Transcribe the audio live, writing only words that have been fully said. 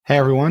Hey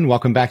everyone,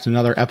 welcome back to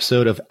another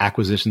episode of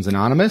Acquisitions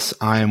Anonymous.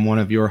 I am one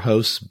of your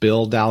hosts,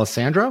 Bill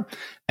D'Alessandro.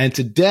 And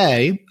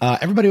today,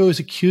 everybody always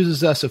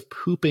accuses us of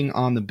pooping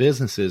on the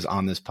businesses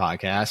on this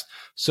podcast.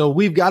 So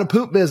we've got a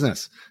poop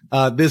business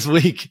this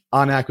week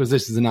on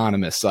Acquisitions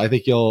Anonymous. So I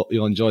think you'll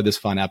enjoy this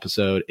fun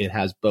episode. It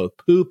has both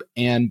poop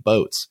and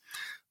boats.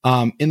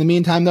 In the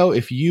meantime, though,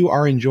 if you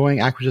are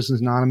enjoying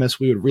Acquisitions Anonymous,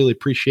 we would really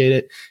appreciate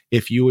it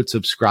if you would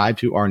subscribe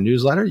to our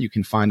newsletter. You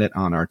can find it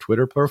on our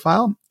Twitter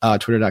profile,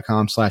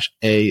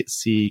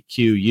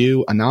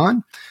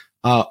 twitter.com/ACQUanon.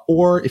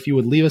 Or if you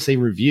would leave us a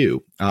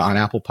review on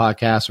Apple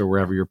Podcasts or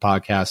wherever your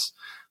podcasts,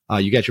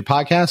 you get your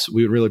podcasts,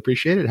 we would really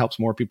appreciate it. It helps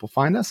more people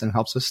find us and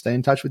helps us stay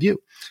in touch with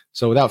you.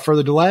 So without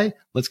further delay,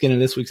 let's get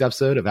into this week's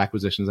episode of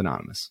Acquisitions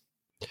Anonymous.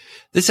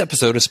 This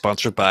episode is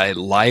sponsored by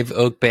Live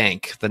Oak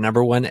Bank, the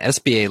number one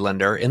SBA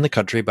lender in the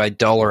country by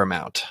dollar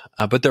amount.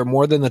 But they're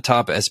more than the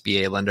top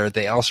SBA lender.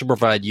 They also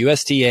provide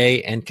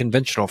USDA and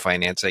conventional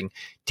financing,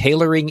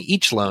 tailoring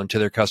each loan to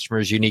their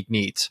customers' unique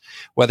needs.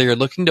 Whether you're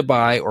looking to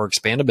buy or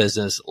expand a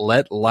business,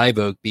 let Live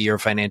Oak be your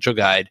financial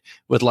guide.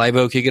 With Live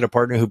Oak, you get a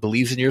partner who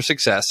believes in your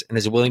success and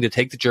is willing to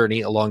take the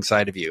journey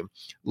alongside of you.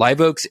 Live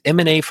Oak's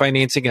M&A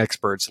financing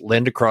experts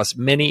lend across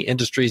many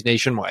industries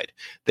nationwide.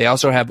 They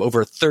also have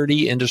over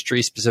 30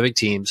 industry-specific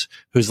teams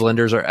whose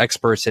lenders are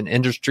experts in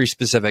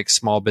industry-specific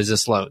small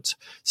business loans.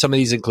 Some of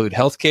these include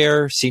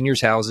healthcare,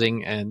 seniors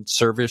housing, and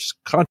service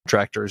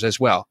contractors as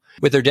well.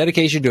 With their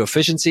dedication to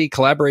efficiency,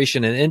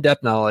 collaboration, and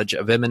in-depth knowledge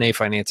of M&A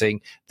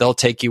financing, they'll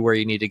take you where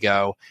you need to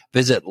go.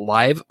 Visit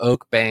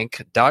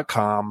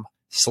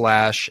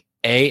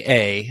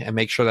liveoakbank.com/AA and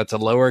make sure that's a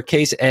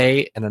lowercase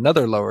a and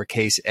another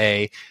lowercase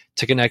a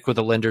to connect with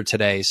a lender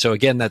today. So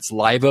again, that's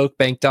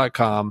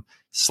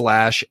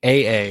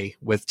liveoakbank.com/AA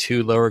with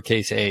two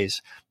lowercase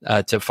a's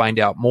to find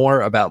out more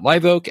about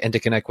Live Oak and to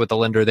connect with the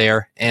lender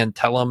there, and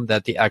tell them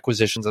that the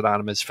Acquisitions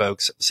Anonymous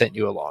folks sent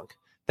you along.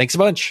 Thanks a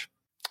bunch.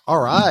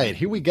 All right,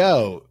 here we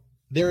go.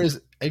 There is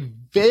a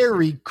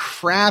very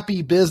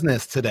crappy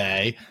business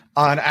today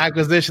on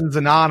Acquisitions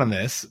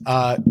Anonymous.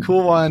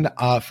 Cool one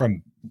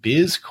from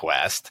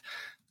BizQuest.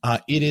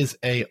 It is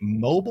a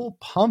mobile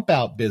pump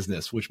out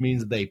business, which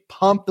means they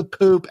pump the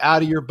poop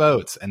out of your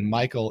boats. And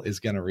Michael is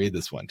going to read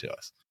this one to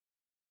us.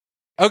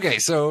 Okay,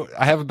 so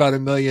I have about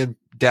 1 million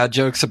dad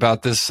jokes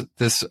about this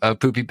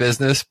poopy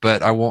business,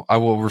 but I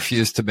will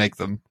refuse to make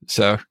them.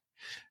 So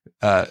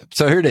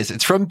here it is.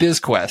 It's from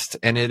BizQuest,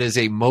 and it is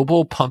a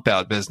mobile pump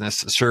out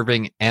business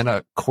serving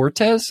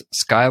Anacortes,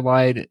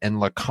 Skyline, and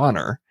La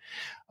Conner.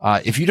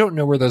 If you don't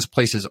know where those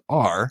places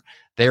are,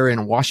 they're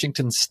in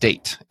Washington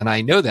State. And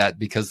I know that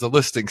because the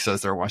listing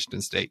says they're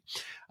Washington State.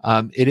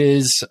 It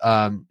is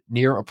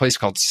near a place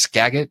called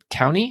Skagit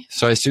County.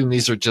 So I assume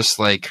these are just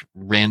like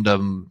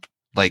random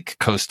like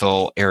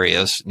coastal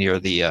areas near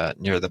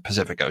the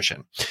Pacific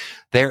Ocean.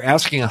 They're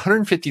asking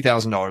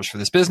 $150,000 for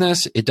this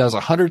business. It does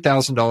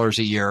 $100,000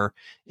 a year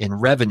in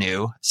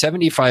revenue,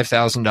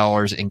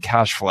 $75,000 in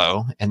cash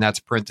flow, and that's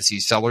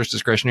parentheses seller's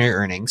discretionary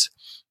earnings.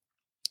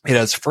 It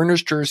has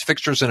furnitures,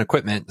 fixtures, and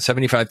equipment,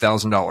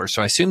 $75,000.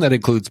 So I assume that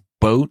includes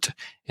boat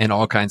and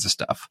all kinds of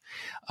stuff.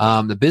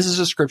 The business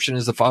description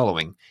is the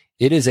following.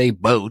 It is a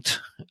boat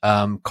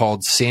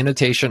called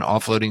Sanitation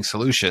Offloading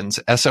Solutions,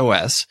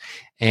 SOS,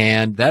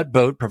 and that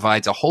boat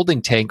provides a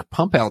holding tank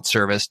pump out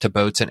service to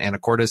boats in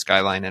Anacortes,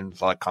 Skyline,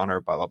 and La Conner,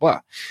 blah, blah,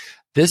 blah.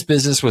 This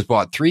business was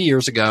bought 3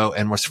 years ago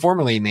and was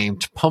formerly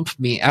named Pump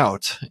Me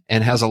Out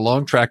and has a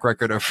long track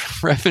record of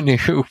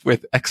revenue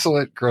with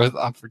excellent growth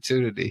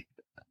opportunity.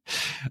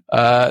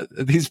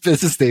 These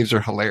business names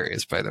are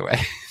hilarious, by the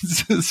way.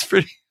 It's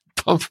pretty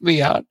Pump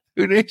Me Out.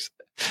 Who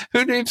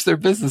names their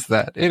business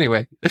that?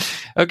 Anyway,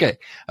 okay.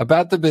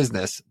 About the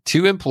business,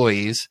 2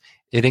 employees.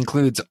 It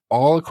includes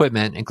all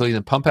equipment, including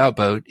the pump out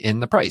boat in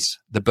the price.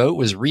 The boat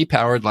was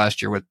repowered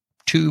last year with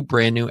 2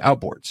 brand new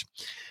outboards.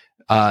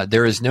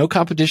 There is no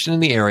competition in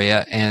the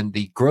area, and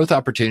the growth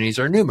opportunities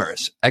are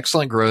numerous.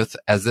 Excellent growth,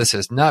 as this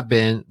has not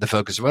been the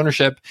focus of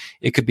ownership.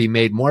 It could be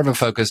made more of a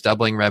focus.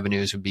 Doubling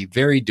revenues would be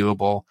very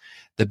doable.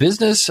 The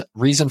business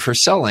reason for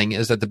selling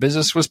is that the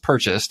business was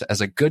purchased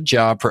as a good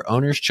job for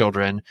owner's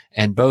children,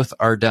 and both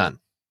are done.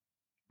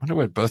 I wonder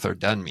what both are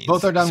done means.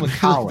 Both are done with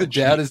college. The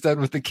dad is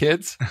done with the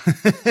kids.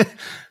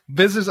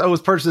 Business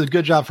was purchased as a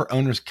good job for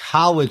owners'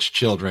 college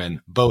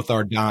children. Both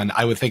are done.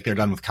 I would think they're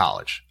done with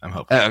college. I'm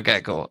hoping.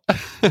 Okay, cool.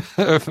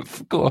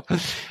 Cool.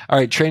 All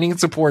right. Training and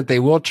support. They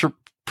will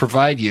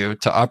provide you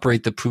to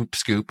operate the poop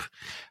scoop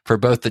for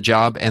both the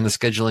job and the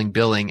scheduling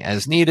billing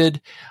as needed.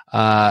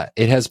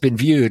 It has been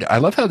viewed. I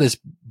love how this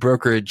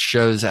brokerage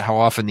shows how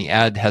often the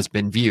ad has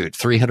been viewed,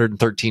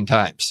 313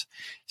 times.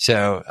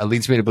 So it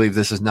leads me to believe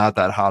this is not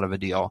that hot of a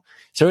deal.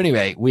 So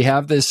anyway, we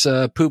have this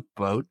poop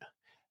boat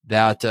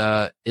that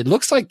it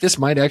looks like this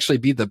might actually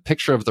be the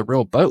picture of the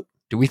real boat.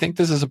 Do we think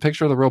this is a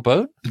picture of the real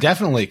boat?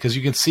 Definitely, because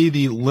you can see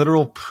the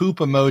literal poop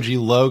emoji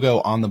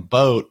logo on the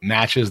boat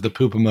matches the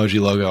poop emoji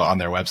logo on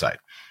their website.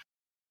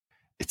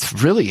 It's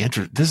really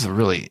interesting. It's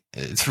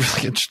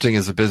really interesting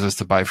as a business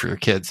to buy for your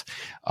kids.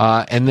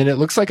 And then it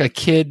looks like a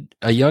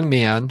young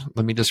man,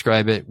 let me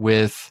describe it,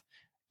 with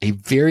a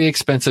very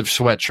expensive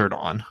sweatshirt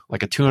on,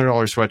 like a $200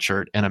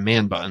 sweatshirt and a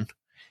man bun,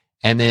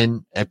 and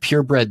then a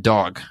purebred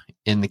dog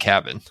in the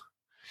cabin.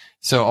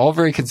 So all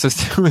very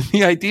consistent with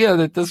the idea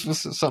that this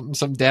was something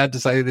some dad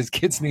decided his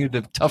kids needed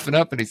to toughen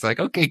up. And he's like,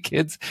 okay,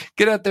 kids,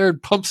 get out there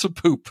and pump some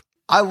poop.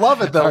 I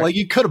love it though. Like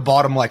you could have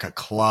bought them like a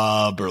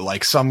club or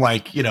like some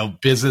like,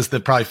 business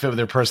that probably fit with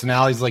their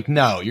personalities. Like,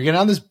 no, you're getting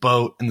on this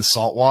boat in the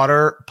salt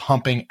water,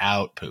 pumping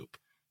out poop.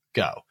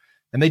 Go.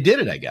 And they did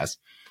it, I guess.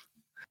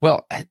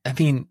 Well, I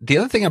mean, the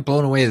other thing I'm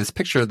blown away with this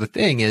picture of the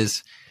thing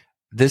is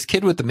this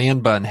kid with the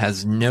man bun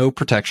has no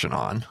protection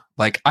on.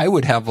 Like I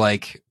would have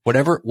like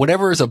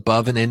whatever is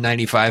above an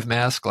N95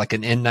 mask, like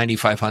an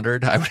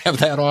N9500, I would have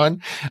that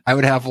on. I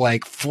would have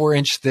like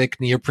 4-inch thick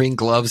neoprene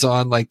gloves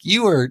on. Like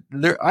you are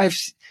there.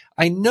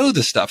 I know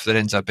the stuff that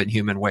ends up in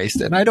human waste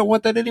and I don't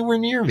want that anywhere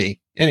near me.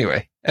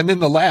 Anyway. And then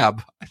the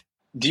lab.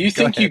 Do you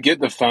think you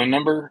get the phone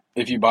number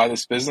if you buy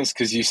this business?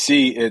 Cause you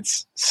see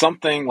it's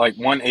something like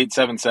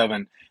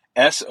 1-877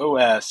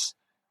 SOS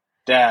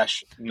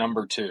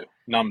number 2.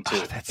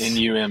 NUM2,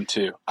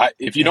 NUM2.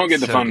 If you don't get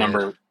the phone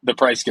number, the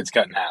price gets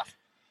cut in half.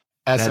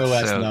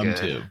 SOS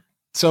NUM2.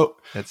 So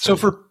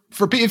for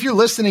if you're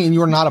listening and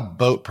you're not a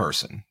boat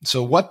person,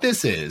 so what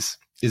this is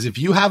if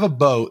you have a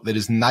boat that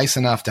is nice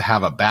enough to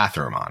have a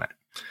bathroom on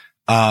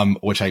it,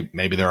 which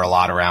maybe there are a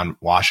lot around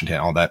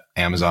Washington, all that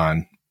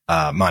Amazon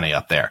money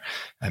up there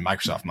and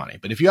Microsoft money.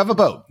 But if you have a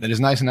boat that is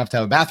nice enough to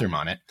have a bathroom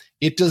on it,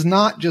 it does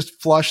not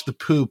just flush the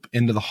poop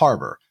into the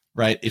harbor,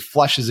 right? It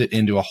flushes it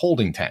into a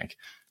holding tank.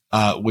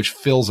 Which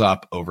fills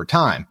up over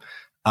time.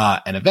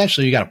 And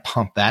eventually you got to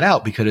pump that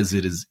out because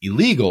it is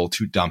illegal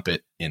to dump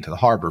it into the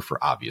harbor for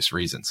obvious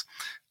reasons.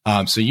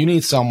 So you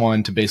need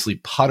someone to basically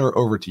putter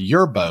over to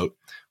your boat,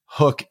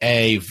 hook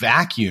a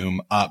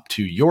vacuum up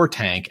to your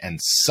tank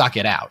and suck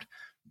it out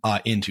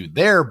into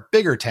their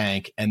bigger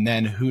tank. And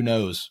then who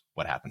knows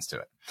what happens to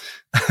it.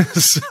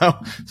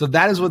 So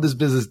that is what this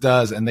business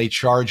does. And they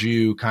charge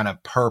you kind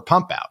of per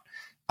pump out.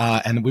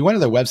 And we went to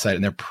their website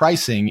and their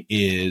pricing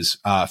is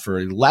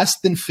for less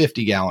than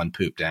 50-gallon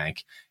poop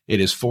tank, it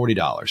is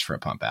 $40 for a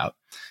pump out.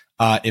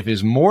 If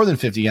it's more than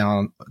 50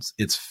 gallons,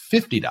 it's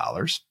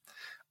 $50.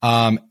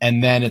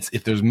 And then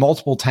if there's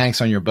multiple tanks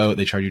on your boat,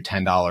 they charge you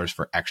 $10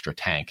 for extra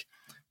tank.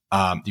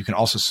 You can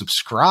also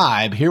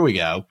subscribe, here we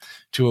go,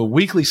 to a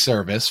weekly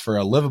service for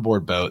a live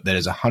aboard boat that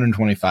is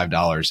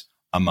 $125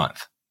 a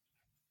month.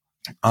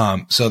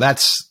 So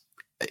that's,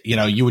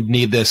 you would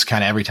need this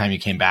kind of every time you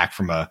came back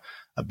from a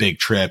big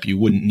trip. You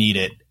wouldn't need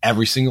it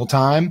every single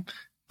time.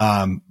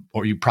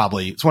 Or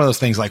it's one of those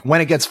things like when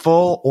it gets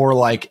full or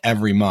like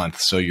every month.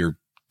 So your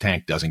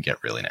tank doesn't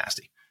get really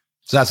nasty.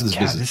 So that's what this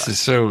business does.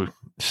 This is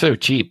so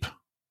cheap.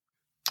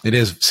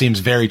 It seems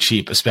very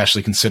cheap,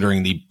 especially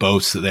considering the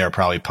boats that they're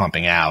probably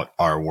pumping out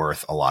are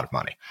worth a lot of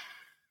money.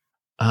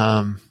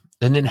 And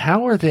then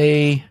how are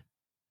they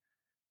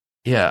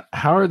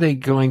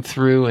going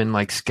through and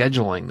like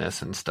scheduling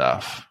this and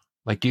stuff?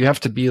 Like, do you have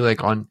to be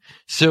like on,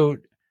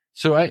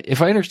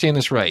 if I understand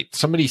this right,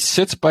 somebody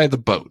sits by the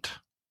boat,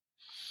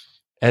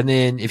 and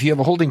then if you have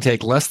a holding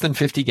tank less than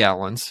 50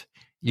 gallons,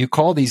 you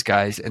call these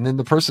guys, and then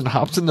the person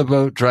hops in the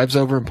boat, drives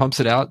over, and pumps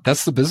it out.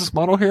 That's the business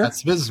model here?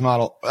 That's the business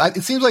model.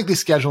 It seems like they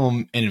schedule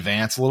them in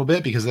advance a little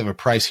bit because they have a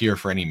price here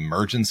for an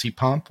emergency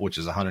pump, which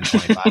is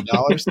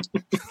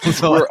 $125.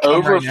 So we're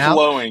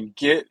overflowing.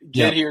 Right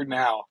Get here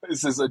now.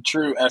 This is a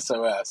true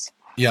SOS.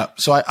 Yeah.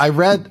 So I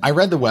read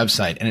the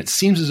website, and it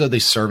seems as though they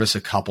service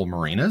a couple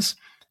marinas.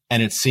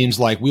 And it seems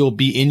like we'll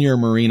be in your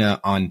marina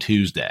on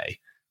Tuesday.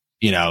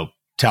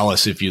 Tell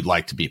us if you'd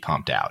like to be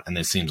pumped out. And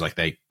it seems like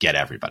they get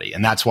everybody.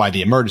 And that's why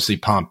the emergency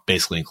pump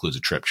basically includes a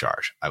trip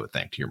charge, I would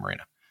think, to your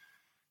marina.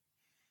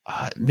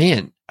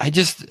 Man,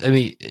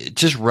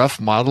 just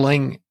rough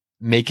modeling,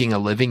 making a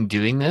living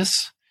doing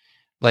this.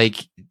 Like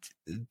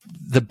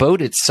the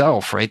boat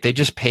itself, right? They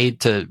just paid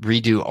to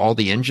redo all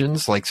the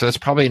engines. Like, so that's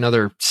probably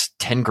another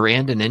 10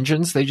 grand in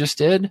engines they just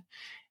did.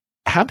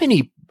 How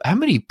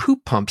many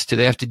poop pumps do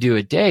they have to do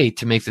a day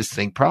to make this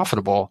thing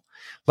profitable?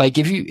 Like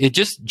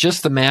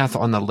just the math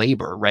on the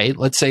labor, right?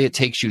 Let's say it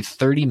takes you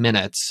 30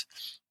 minutes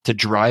to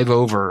drive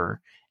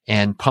over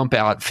and pump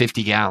out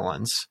 50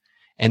 gallons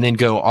and then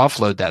go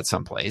offload that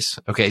someplace.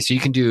 Okay. So you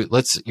can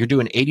you're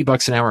doing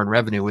 $80 an hour in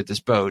revenue with this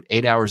boat,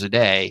 8 hours a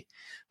day.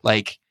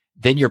 Like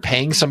then you're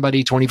paying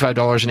somebody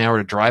 $25 an hour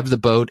to drive the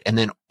boat and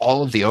then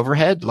all of the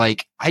overhead.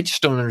 Like, I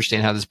just don't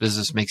understand how this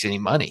business makes any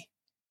money.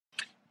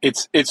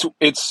 It's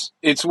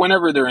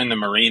whenever they're in the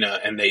marina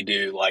and they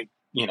do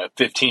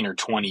 15 or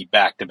 20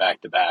 back to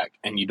back to back,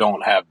 and you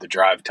don't have the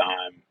drive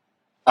time.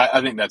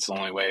 I think that's the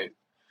only way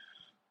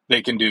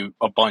they can do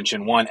a bunch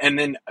in one. And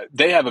then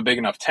they have a big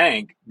enough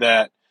tank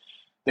that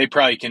they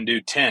probably can do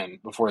 10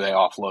 before they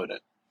offload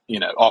it,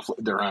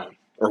 offload their own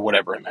or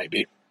whatever it may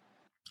be.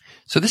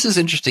 So this is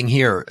interesting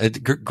here.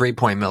 Great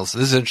point, Mills.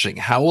 This is interesting.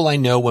 How will I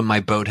know when my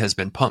boat has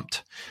been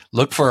pumped?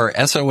 Look for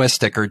our SOS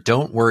sticker.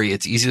 Don't worry.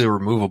 It's easily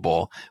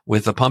removable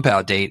with a pump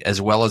out date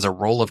as well as a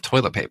roll of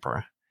toilet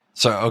paper.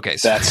 So, okay.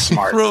 So That's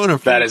smart.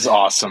 That is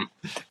awesome.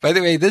 By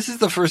the way, this is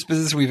the first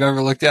business we've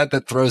ever looked at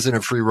that throws in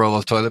a free roll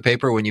of toilet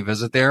paper when you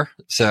visit there.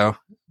 So,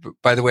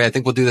 by the way, I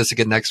think we'll do this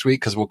again next week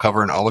because we'll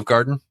cover an Olive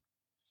Garden.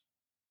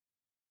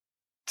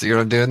 See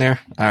what I'm doing there?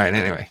 All right.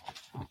 Anyway,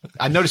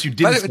 I noticed you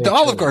didn't. The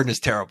Olive Garden is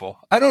terrible.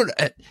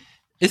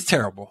 It's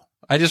terrible.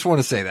 I just want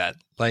to say that.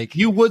 Like,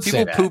 you would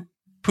say that.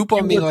 Poop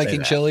on me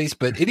liking Chili's,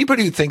 but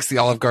anybody who thinks the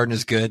Olive Garden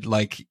is good,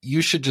 like,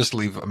 you should just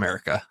leave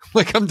America.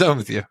 Like, I'm done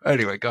with you.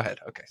 Anyway, go ahead.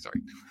 Okay,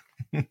 sorry.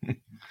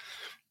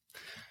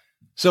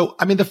 So,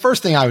 I mean, the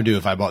first thing I would do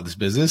if I bought this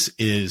business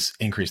is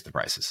increase the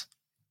prices.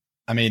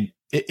 I mean,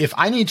 if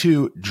I need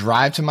to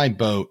drive to my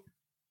boat,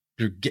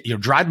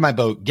 drive to my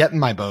boat, get in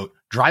my boat,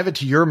 drive it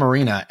to your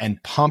marina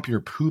and pump your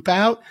poop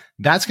out,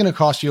 that's going to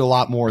cost you a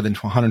lot more than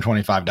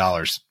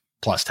 $125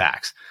 plus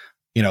tax.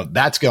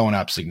 That's going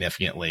up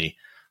significantly.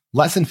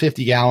 Less than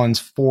 50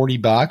 gallons,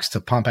 $40 to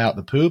pump out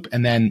the poop.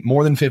 And then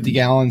more than 50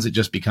 gallons, it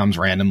just becomes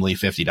randomly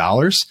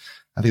 $50.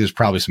 I think there's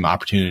probably some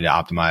opportunity to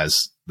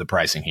optimize the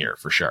pricing here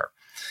for sure.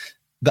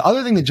 The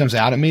other thing that jumps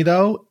out at me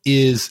though,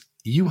 is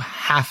you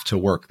have to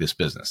work this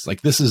business.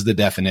 Like, this is the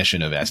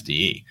definition of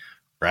SDE,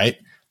 right?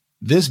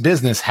 This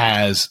business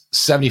has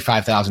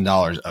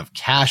 $75,000 of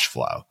cash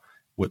flow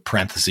with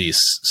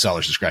parentheses,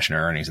 seller's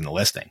discretionary earnings in the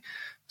listing.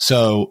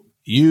 So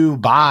you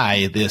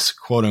buy this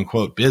quote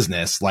unquote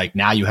business, like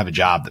now you have a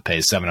job that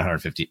pays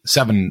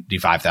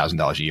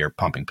 $75,000 a year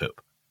pumping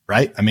poop,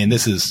 right? I mean,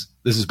 this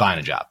is buying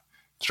a job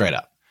straight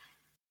up.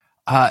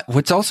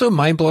 What's also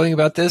mind blowing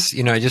about this,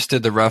 I just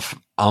did the rough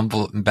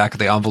back of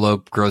the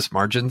envelope gross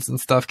margins and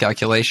stuff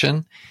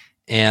calculation.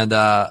 And,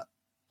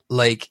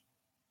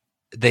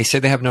 they say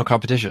they have no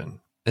competition.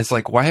 It's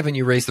like, why haven't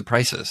you raised the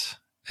prices?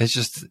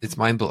 It's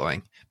mind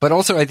blowing. But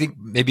also, I think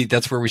maybe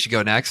that's where we should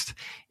go next,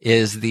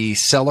 is the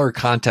seller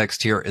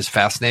context here is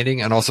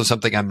fascinating and also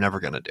something I'm never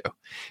going to do,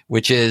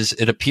 which is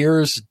it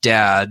appears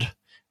dad,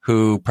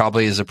 who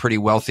probably is a pretty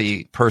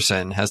wealthy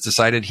person, has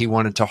decided he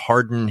wanted to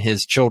harden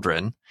his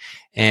children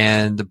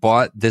and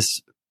bought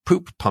this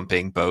poop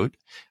pumping boat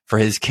for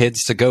his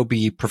kids to go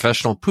be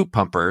professional poop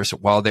pumpers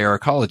while they are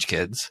college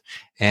kids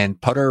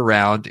and putter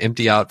around,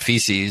 empty out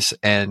feces,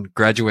 and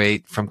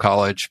graduate from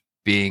college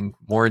being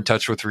more in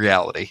touch with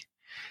reality.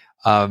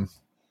 Have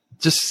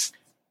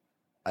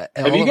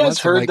you guys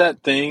heard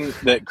that thing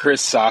that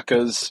Chris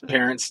Sacca's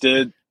parents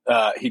did?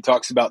 He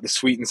talks about the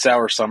sweet and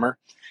sour summer.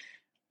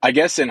 I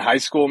guess in high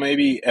school,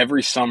 maybe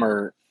every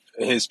summer,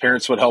 his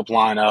parents would help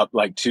line up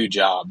like 2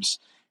 jobs.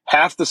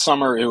 Half the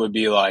summer, it would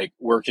be like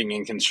working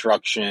in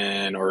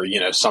construction or,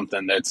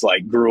 something that's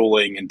like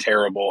grueling and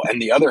terrible.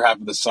 And the other half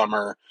of the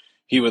summer,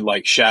 he would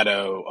like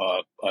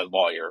shadow a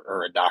lawyer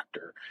or a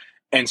doctor.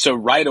 And so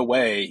right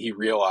away, he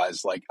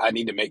realized, like, I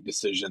need to make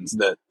decisions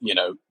that,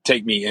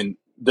 take me in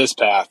this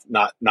path,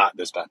 not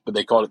this path, but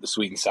they called it the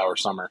sweet and sour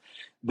summer.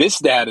 This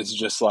dad is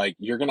just like,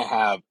 you're going to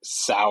have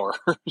sour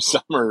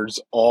summers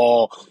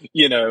all,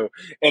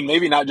 and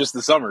maybe not just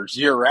the summers,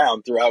 year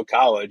round throughout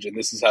college. And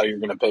this is how you're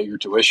going to pay your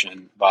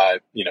tuition by,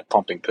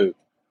 pumping poop.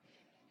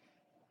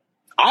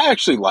 I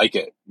actually like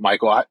it,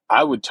 Michael.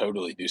 I would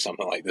totally do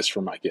something like this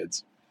for my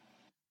kids.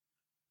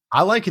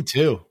 I like it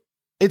too.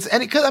 It's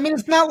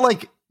not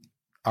like,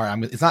 all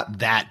right, it's not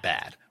that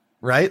bad,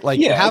 right? Like,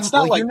 it's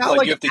not like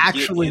you have to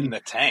actually get in the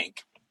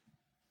tank.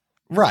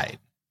 Right.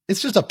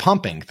 It's just a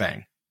pumping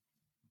thing.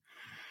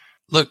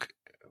 Look,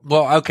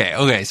 well,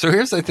 okay. So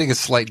here's, I think, a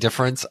slight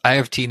difference. I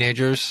have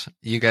teenagers.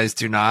 You guys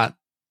do not.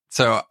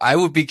 So I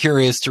would be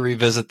curious to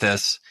revisit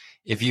this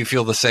if you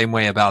feel the same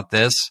way about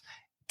this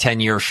 10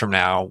 years from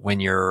now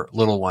when your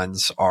little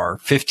ones are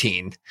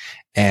 15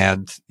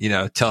 and,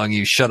 telling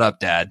you, shut up,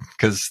 dad,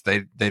 because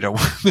they don't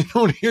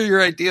hear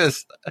your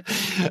ideas.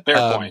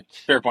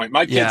 Fair point.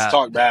 My kids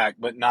talk back,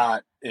 but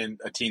not in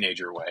a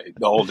teenager way.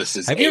 The oldest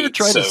is 8. Have you ever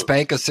tried to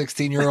spank a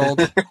 16-year-old?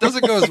 It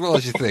doesn't go as well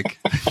as you think.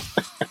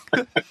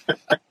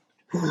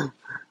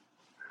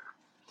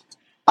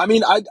 I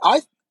mean,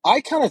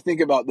 I kind of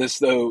think about this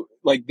though,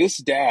 like this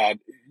dad,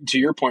 to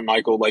your point,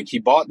 Michael, like he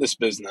bought this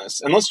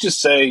business, and let's just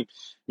say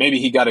maybe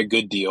he got a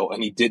good deal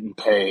and he didn't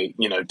pay,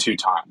 2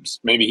 times.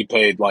 Maybe he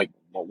paid like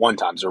 1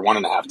 times or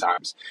 1.5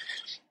 times.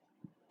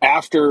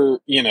 After,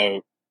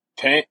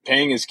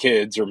 paying his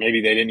kids, or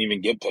maybe they didn't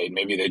even get paid.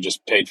 Maybe they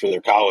just paid for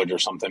their college or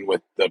something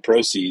with the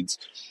proceeds.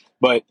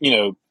 But,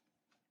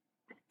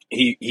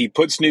 he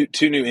puts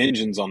 2 new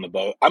engines on the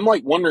boat. I'm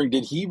like wondering,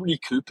 did he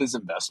recoup his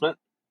investment,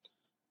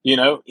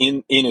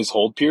 in his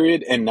hold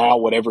period? And now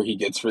whatever he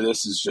gets for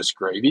this is just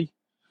gravy?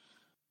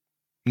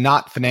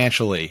 Not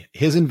financially.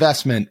 His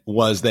investment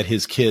was that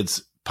his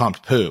kids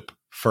pumped poop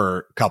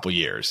for a couple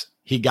years.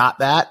 He got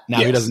that. Now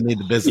he doesn't need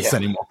the business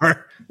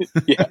anymore.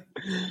 Yeah.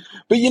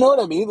 But you know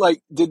what I mean?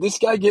 Like, did this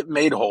guy get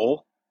made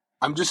whole?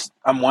 I'm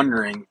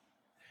wondering.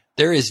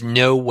 There is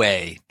no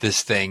way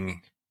this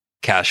thing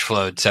cash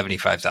flowed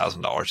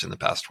 $75,000 in the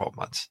past 12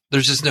 months.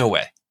 There's just no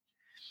way.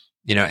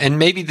 And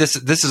maybe this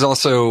is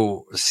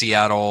also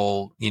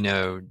Seattle,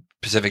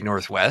 Pacific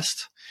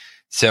Northwest.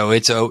 So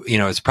it's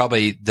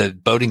probably the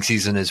boating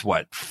season is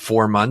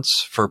 4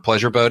 months for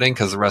pleasure boating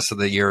because the rest of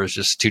the year is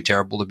just too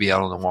terrible to be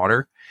out on the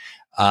water.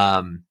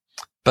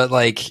 But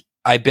like,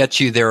 I bet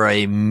you there are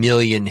a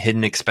million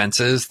hidden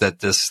expenses that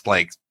this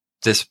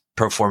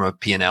pro forma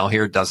P&L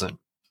here doesn't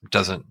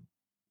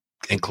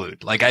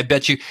include. Like, I'll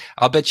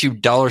bet you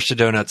dollars to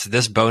donuts.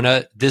 This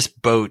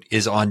boat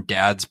is on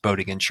Dad's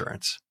boating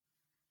insurance.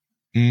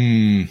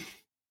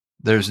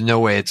 There's no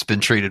way it's been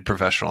treated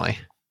professionally.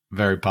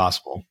 Very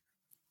possible.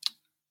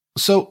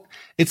 So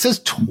it says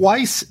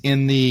twice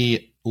in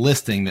the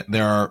listing that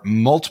there are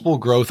multiple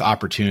growth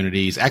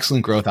opportunities,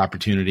 excellent growth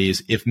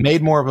opportunities. If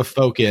made more of a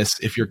focus,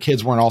 if your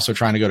kids weren't also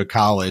trying to go to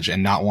college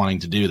and not wanting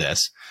to do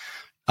this,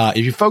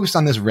 if you focused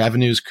on this,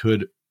 revenues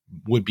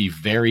would be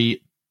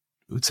very,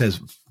 it says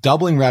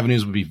doubling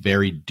revenues would be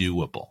very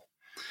doable.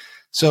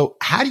 So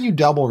how do you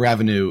double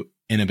revenue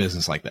in a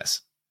business like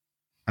this?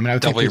 I mean, I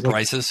would double your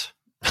prices.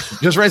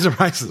 Just raise the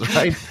prices,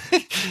 right?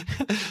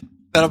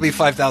 That'll be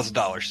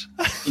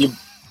 $5,000.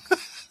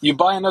 You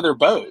buy another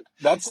boat.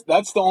 That's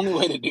the only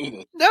way to do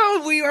this.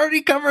 No, we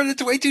already covered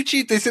it's way too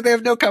cheap. They said they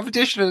have no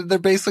competition and they're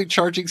basically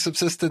charging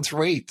subsistence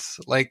rates.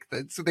 Like,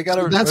 so they got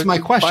to. That's my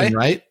question,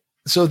 right?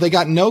 So they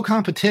got no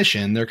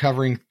competition. They're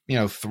covering,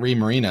 3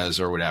 marinas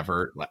or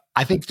whatever.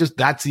 I think just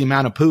that's the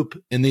amount of poop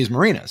in these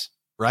marinas,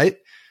 right?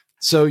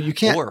 So you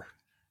can't.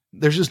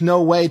 There's just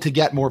no way to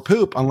get more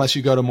poop unless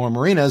you go to more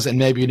marinas, and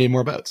maybe you need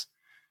more boats.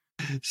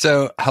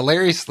 So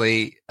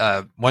hilariously,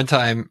 one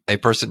time a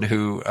person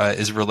who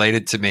is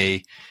related to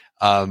me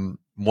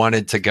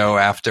wanted to go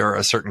after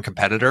a certain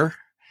competitor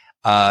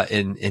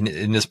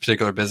in this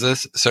particular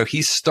business. So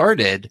he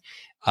started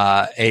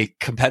a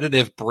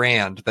competitive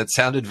brand that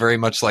sounded very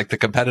much like the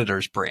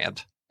competitor's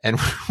brand. And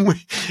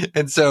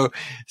so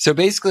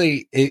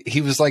basically he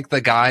was like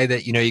the guy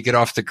that, you get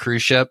off the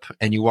cruise ship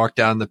and you walk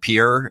down the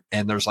pier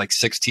and there's like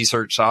 6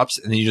 t-shirt shops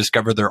and then you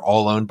discover they're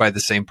all owned by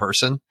the same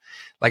person.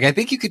 Like, I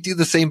think you could do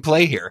the same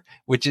play here,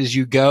 which is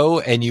you go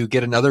and you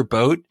get another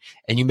boat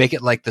and you make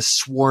it like the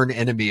sworn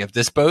enemy of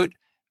this boat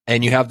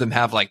and you have them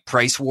have like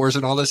price wars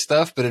and all this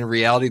stuff. But in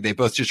reality, they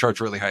both just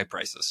charge really high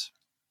prices.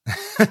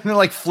 They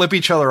like flip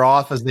each other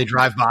off as they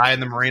drive by in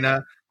the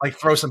marina, like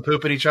throw some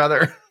poop at each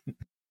other.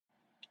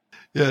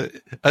 Yeah.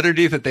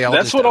 Underneath it,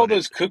 that's what all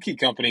those cookie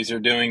companies are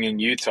doing in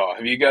Utah.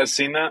 Have you guys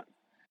seen that?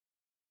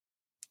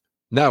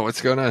 No,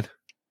 what's going on?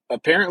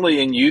 Apparently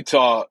in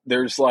Utah,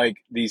 there's like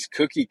these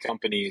cookie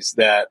companies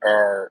that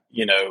are,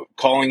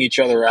 calling each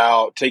other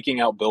out, taking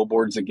out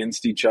billboards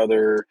against each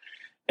other.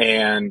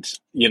 And,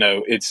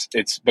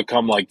 it's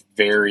become like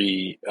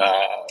very,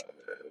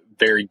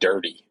 very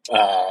dirty.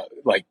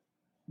 Like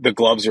the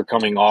gloves are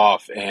coming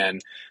off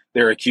and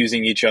they're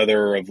accusing each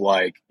other of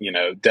like,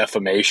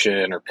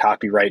 defamation or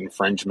copyright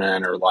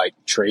infringement or like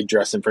trade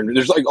dress infringement.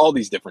 There's like all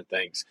these different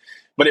things.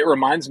 But it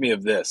reminds me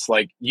of this,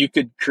 like you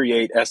could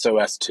create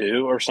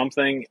SOS2 or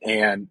something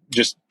and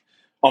just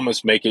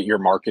almost make it your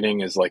marketing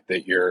is like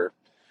that you're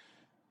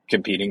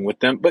competing with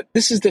them. But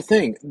this is the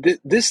thing,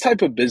 this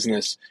type of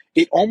business,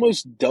 it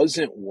almost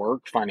doesn't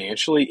work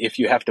financially if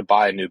you have to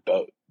buy a new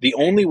boat. The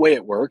only way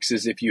it works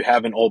is if you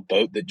have an old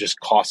boat that just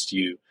costs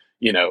you,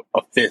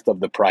 a fifth of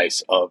the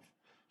price of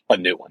a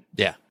new one.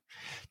 Yeah.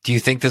 Do you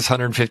think this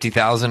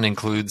 $150,000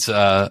 includes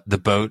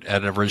the boat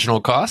at original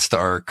cost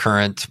or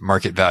current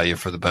market value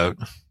for the boat?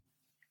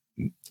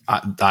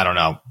 I don't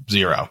know.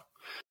 0.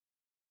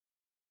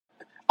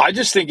 I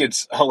just think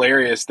it's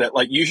hilarious that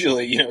like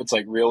usually, it's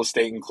like real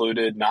estate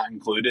included, not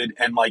included.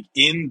 And like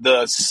in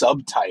the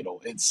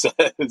subtitle, it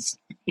says,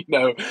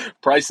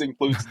 price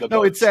includes the boat.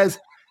 No, it says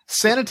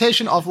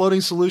Sanitation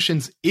Offloading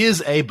Solutions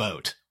is a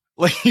boat.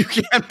 Like you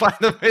can't buy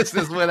the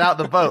business without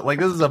the boat. Like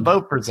this is a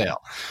boat for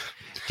sale.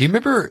 Do you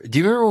remember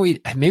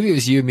maybe it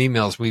was you and me,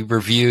 Mills, we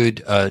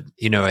reviewed,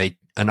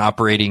 an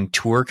operating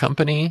tour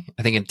company,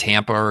 I think in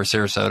Tampa or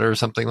Sarasota or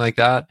something like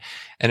that.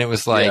 And it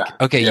was like,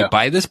 you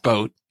buy this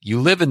boat, you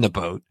live in the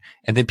boat,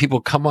 and then people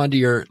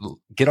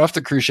get off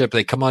the cruise ship,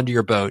 they come onto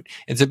your boat.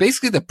 And so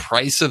basically the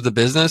price of the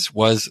business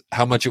was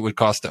how much it would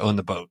cost to own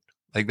the boat.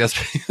 Like that's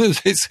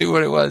basically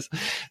what it was.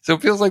 So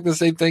it feels like the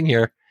same thing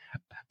here.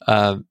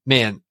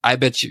 Man, I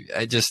bet you,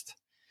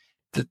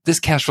 this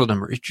cash flow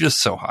number is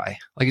just so high.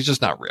 Like it's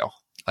just not real.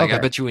 Like okay. I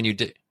bet you when you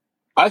did.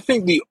 I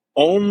think the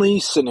only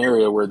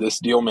scenario where this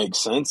deal makes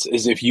sense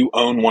is if you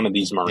own one of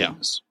these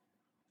marinas.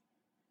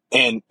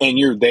 Yeah. And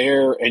you're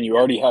there and you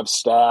already have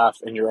staff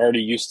and you're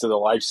already used to the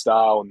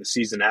lifestyle and the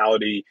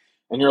seasonality.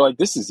 And you're like,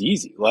 this is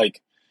easy.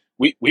 Like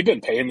we've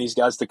been paying these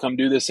guys to come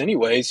do this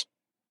anyways.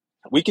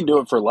 We can do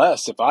it for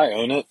less if I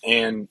own it.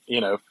 And,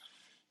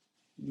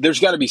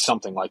 there's got to be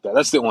something like that.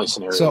 That's the only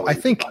scenario. So I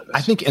think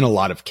in a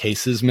lot of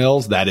cases,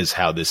 Mills, that is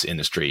how this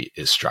industry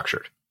is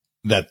structured.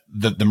 That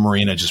the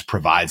marina just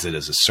provides it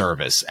as a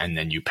service and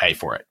then you pay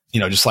for it.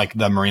 Just like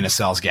the marina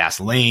sells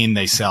gasoline,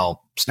 they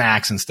sell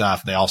snacks and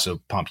stuff. They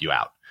also pump you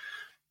out.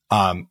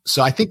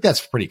 So I think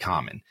that's pretty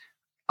common.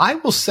 I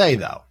will say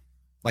though,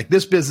 like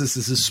this business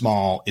is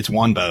small. It's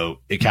one boat.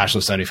 It cash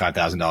flows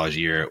 $75,000 a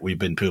year. We've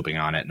been pooping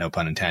on it. No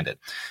pun intended.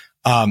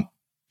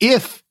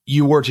 If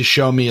you were to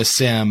show me a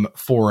sim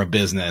for a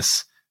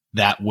business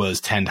that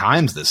was 10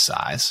 times this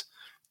size,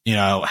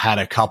 had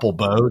a couple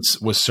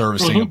boats, was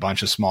servicing a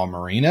bunch of small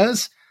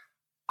marinas,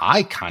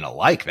 I kind of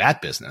like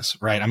that business,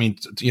 right? I mean,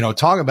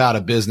 talk about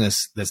a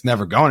business that's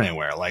never going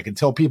anywhere. Like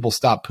until people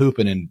stop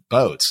pooping in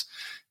boats,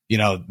 they're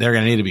going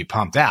to need to be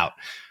pumped out,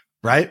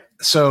 right?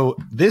 So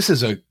this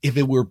is if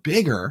it were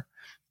bigger,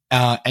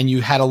 and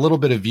you had a little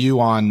bit of view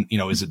on,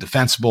 is it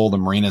defensible? The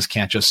marinas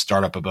can't just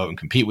start up a boat and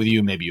compete with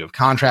you. Maybe you have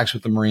contracts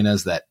with the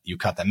marinas that you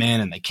cut them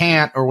in and they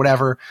can't or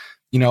whatever.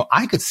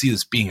 I could see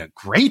this being a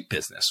great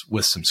business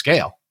with some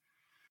scale.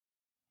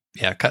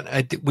 Yeah,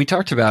 we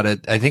talked about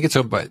it. I think it's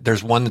owned by,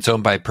 there's one that's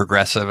owned by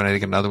Progressive, and I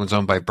think another one's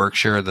owned by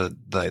Berkshire,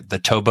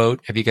 the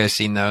towboat. Have you guys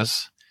seen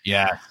those?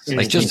 Yeah.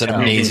 Like just an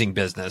amazing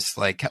business.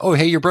 Like, oh,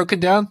 hey, you're broken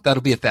down?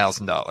 That'll be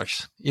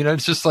 $1,000.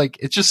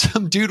 It's just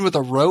some dude with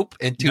a rope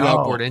and two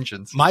outboard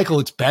engines.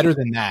 Michael, it's better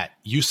than that.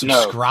 You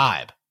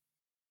subscribe.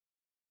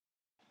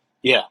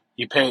 No. Yeah.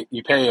 You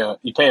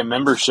pay a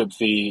membership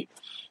fee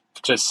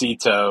to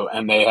Seato,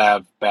 and they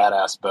have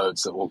badass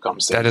boats that will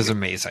come save That is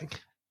amazing.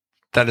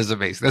 That is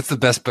amazing. That's the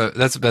best.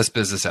 That's the best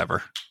business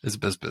ever. It's the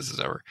best business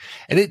ever.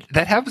 And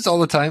that happens all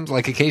the time.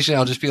 Like occasionally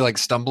I'll just be like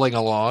stumbling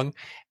along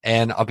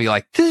and I'll be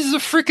like, this is a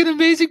freaking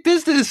amazing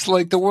business.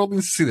 Like the world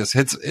needs to see this.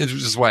 It's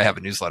just why I have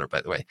a newsletter, by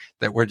the way,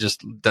 that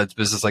does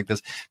business like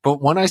this. But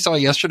one I saw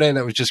yesterday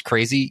that was just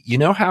crazy. Do you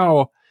know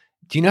how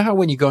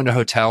when you go into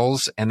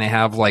hotels and they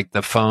have like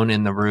the phone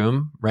in the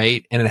room,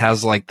 right? And it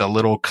has like the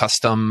little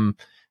custom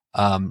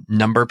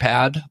number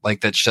pad,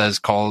 like that says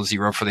call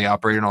 0 for the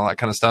operator and all that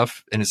kind of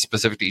stuff. And it's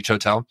specific to each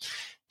hotel.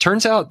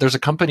 Turns out there's a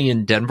company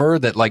in Denver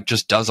that like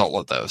just does all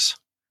of those.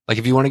 Like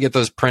if you want to get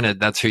those printed,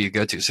 that's who you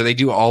go to. So they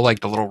do all like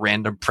the little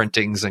random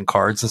printings and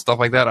cards and stuff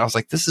like that. I was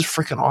like, this is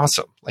freaking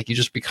awesome. Like you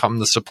just become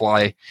the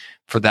supply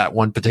for that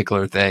one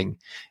particular thing.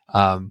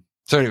 So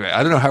anyway,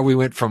 I don't know how we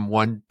went from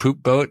one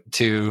poop boat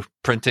to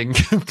printing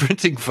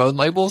phone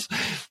labels,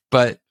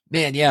 but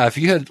man, yeah, if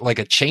you had like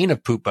a chain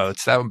of poop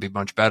boats, that would be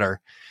much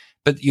better.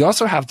 But you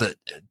also have the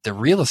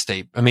real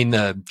estate. I mean,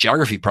 the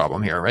geography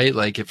problem here, right?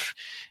 Like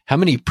how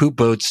many poop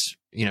boats,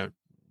 do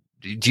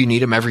you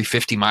need them every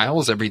 50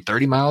 miles, every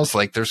 30 miles?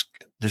 Like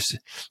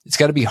it's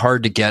got to be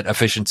hard to get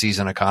efficiencies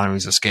and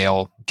economies of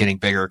scale getting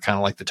bigger, kind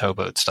of like the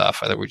towboat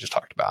stuff that we just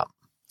talked about.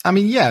 I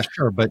mean, yeah,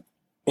 sure.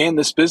 And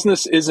this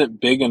business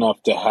isn't big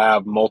enough to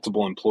have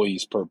multiple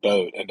employees per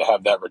boat and to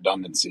have that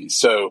redundancy.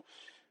 So,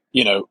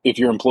 if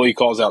your employee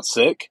calls out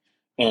sick,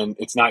 and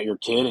it's not your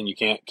kid and you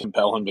can't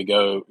compel him to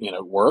go,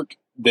 work,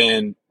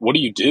 then what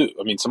do you do?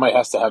 I mean, somebody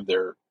has to have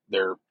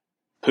their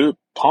poop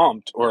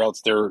pumped or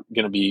else they're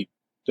going to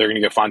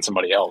go find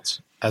somebody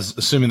else.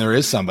 Assuming there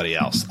is somebody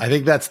else. I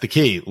think that's the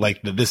key.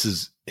 Like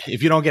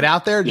if you don't get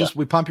out there,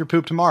 we pump your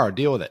poop tomorrow,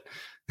 deal with it.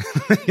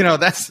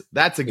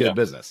 That's a good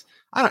business.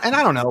 I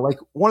don't know, like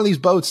one of these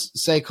boats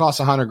say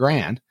costs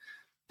 $100,000.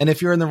 And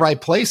if you're in the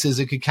right places,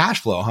 it could cash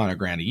flow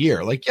 $100,000 a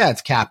year. Like, yeah,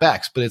 it's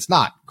CapEx, but it's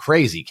not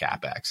crazy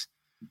CapEx.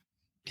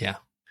 Yeah.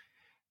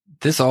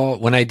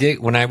 When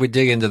I would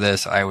dig into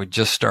this, I would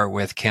just start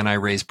with, can I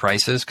raise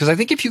prices? Because I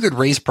think if you could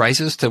raise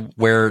prices to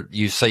where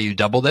you say you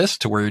double this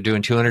to where you're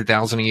doing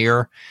 $200,000 a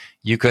year,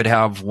 you could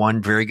have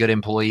one very good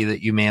employee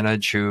that you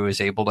manage who is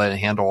able to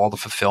handle all the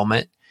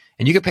fulfillment,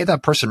 and you could pay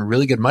that person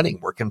really good money,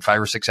 working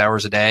 5 or 6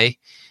 hours a day.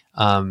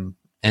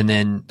 And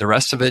then the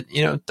rest of it,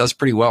 does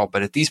pretty well.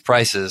 But at these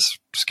prices,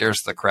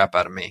 scares the crap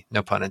out of me.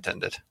 No pun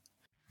intended.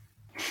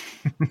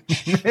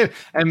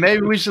 And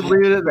maybe we should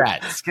leave it at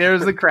that.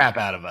 Scares the crap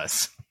out of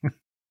us.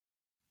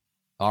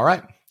 All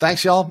right.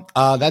 Thanks, y'all.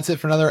 That's it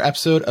for another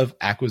episode of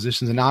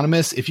Acquisitions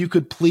Anonymous. If you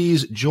could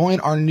please join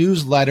our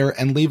newsletter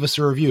and leave us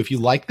a review. If you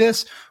like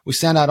this, we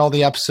send out all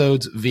the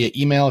episodes via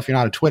email if you're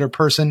not a Twitter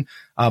person,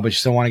 but you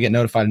still want to get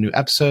notified of new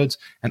episodes.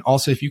 And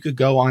also, if you could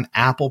go on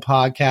Apple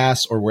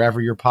Podcasts or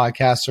wherever your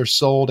podcasts are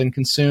sold and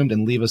consumed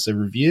and leave us a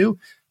review,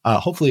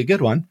 hopefully a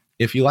good one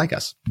if you like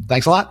us.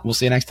 Thanks a lot. We'll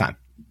see you next time.